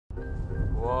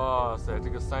哇塞，这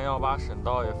个318省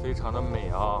道也非常的美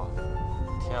啊，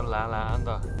天蓝蓝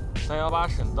的。318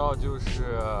省道就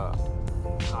是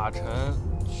塔城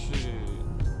去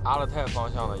阿勒泰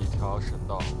方向的一条省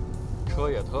道，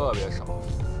车也特别少，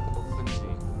风景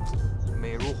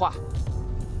美如画，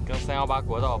跟318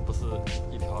国道不是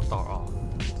一条道啊。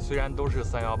虽然都是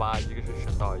318，一个是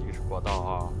省道，一个是国道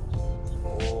啊。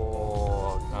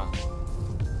哦，看。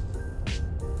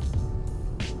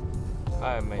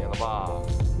太美了吧！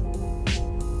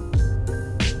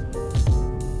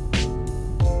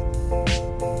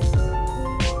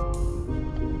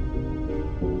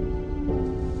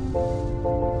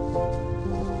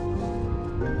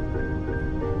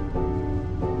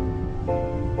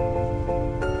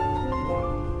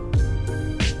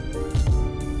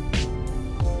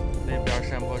那边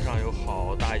山坡上有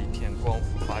好大一片光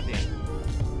伏发电，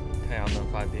太阳能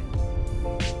发电。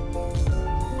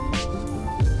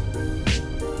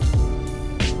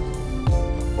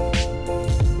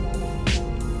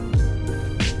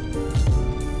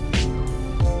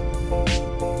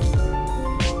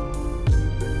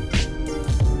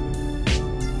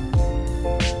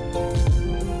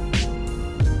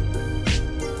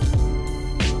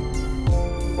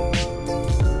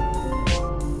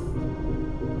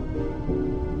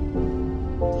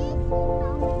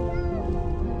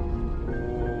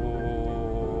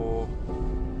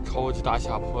超级大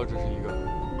下坡，这是一个。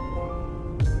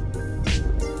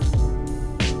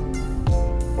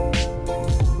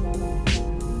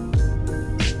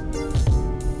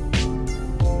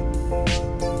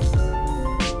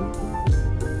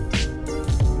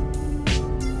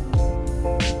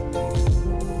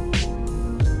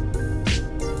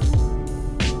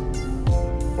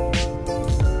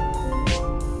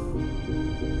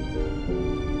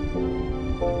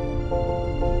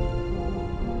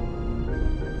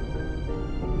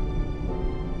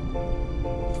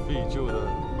废旧的，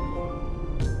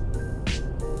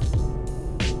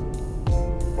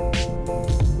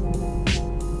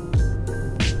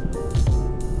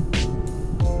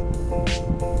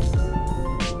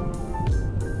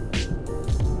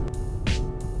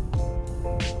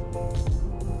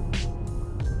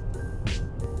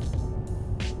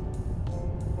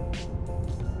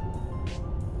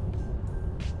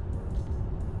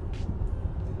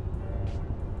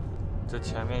这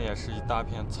前面也是一大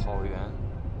片草原。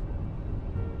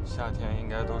夏天应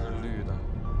该都是绿的。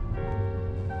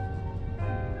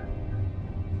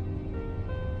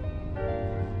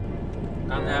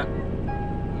刚才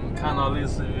看到类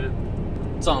似于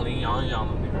藏羚羊一样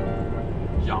的那种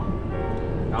羊，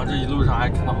然后这一路上还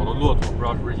看到好多骆驼，不知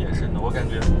道是不是野生的。我感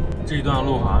觉这一段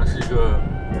路好像是一个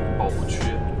保护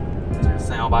区，这个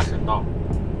318省道。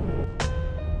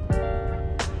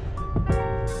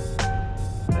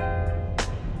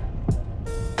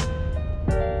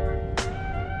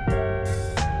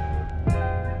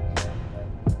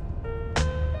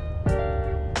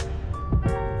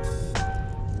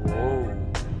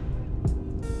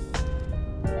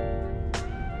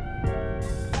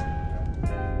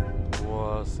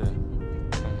哇塞，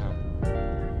看看，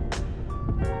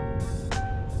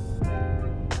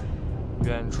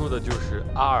远处的就是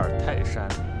阿尔泰山。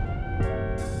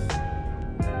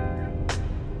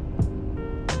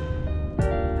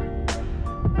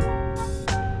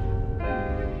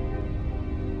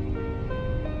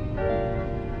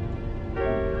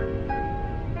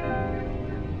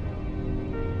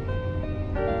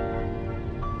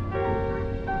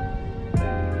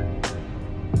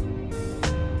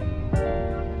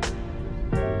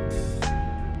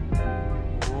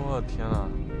天哪，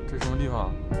这什么地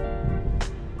方？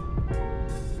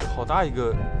这好大一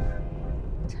个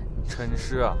城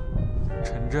市啊，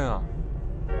城镇啊，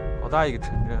好大一个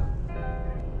城镇，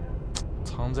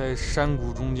藏在山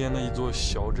谷中间的一座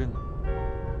小镇、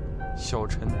小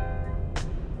城。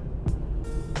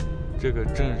这个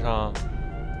镇上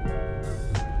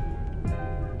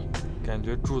感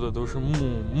觉住的都是牧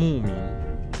民，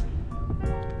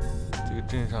这个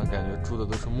镇上感觉住的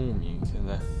都是牧民，现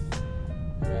在。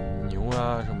牛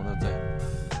啊什么的在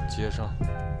街上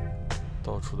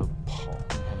到处的跑，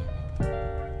你看，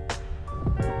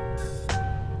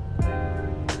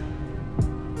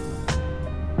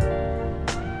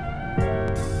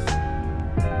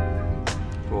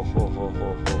哦吼吼吼吼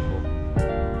吼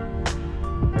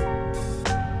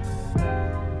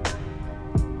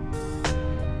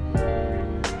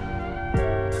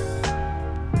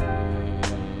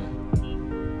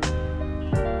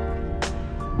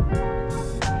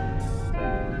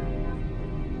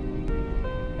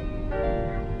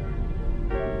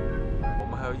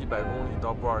！100公里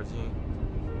到布尔津，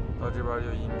到这边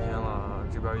就阴天了，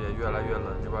这边也越来越冷，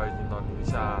这边已经到零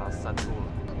下3度了。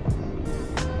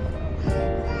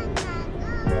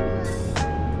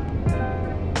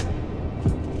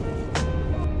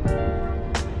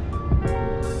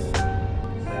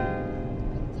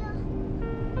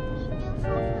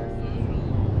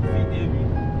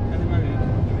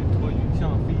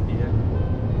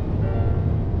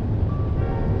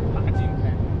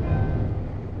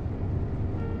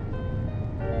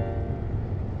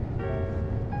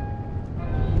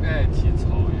草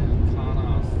原喀纳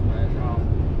斯白沙湖，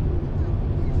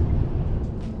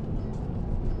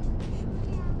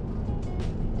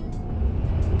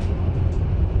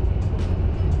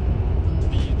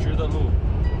笔直的路，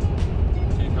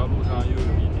这条路上又有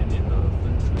一点点的风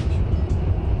吹雪，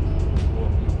不过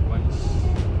没有关系。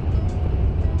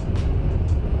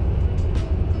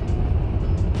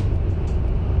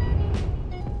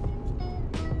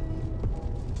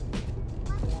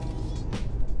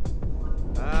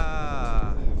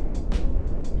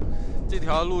这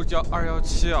条路叫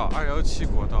217啊，217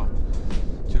国道，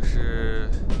就是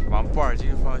往布尔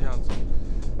津方向走。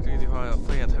这个地方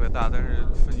风也特别大，但是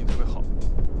风景特别好。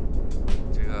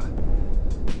这个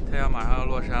太阳马上要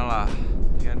落山了，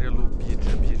你看这路笔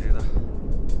直笔直的。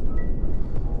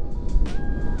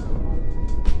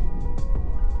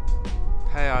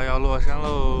太阳要落山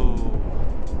喽，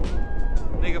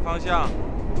那个方向，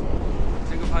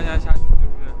这个方向下去就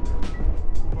是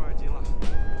布尔津了。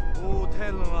哦，太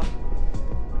冷了。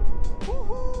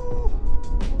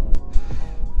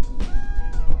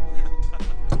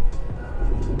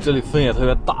这里风也特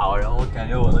别大啊，然后我感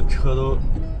觉我的车都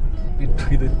被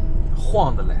吹得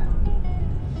晃的嘞。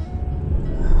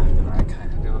给大家看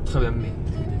一下，这个特别美，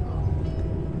这个地方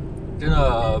真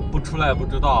的不出来不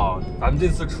知道。咱们这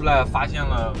次出来发现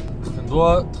了很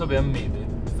多特别美的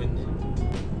风景，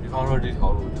比方说这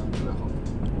条路真的特别好，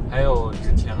还有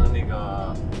之前的那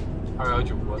个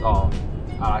219国道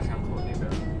阿拉山口那边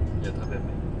也特别美。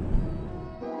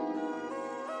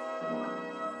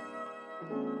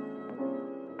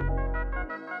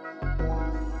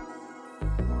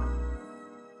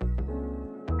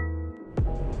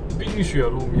冰雪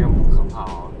路面不可怕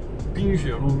啊，冰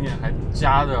雪路面还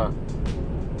加的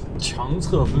强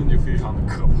侧风就非常的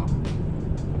可怕，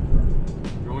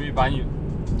容易把你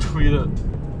吹的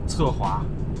侧滑。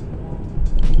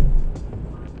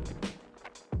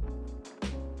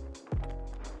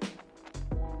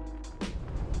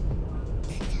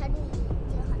这里已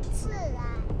经很自然。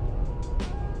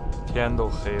天都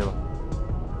黑了，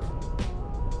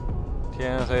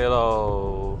天黑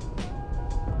喽。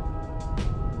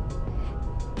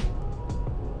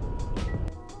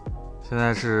现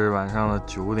在是晚上的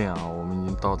9点啊，我们已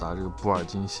经到达这个布尔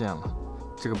津县了。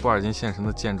这个布尔津县城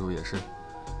的建筑也是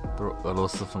都是俄罗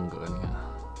斯风格，你看，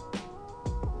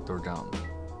都是这样的。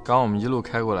刚刚我们一路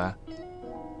开过来，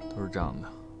都是这样的，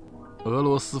俄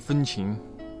罗斯风情。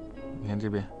你看这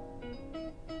边。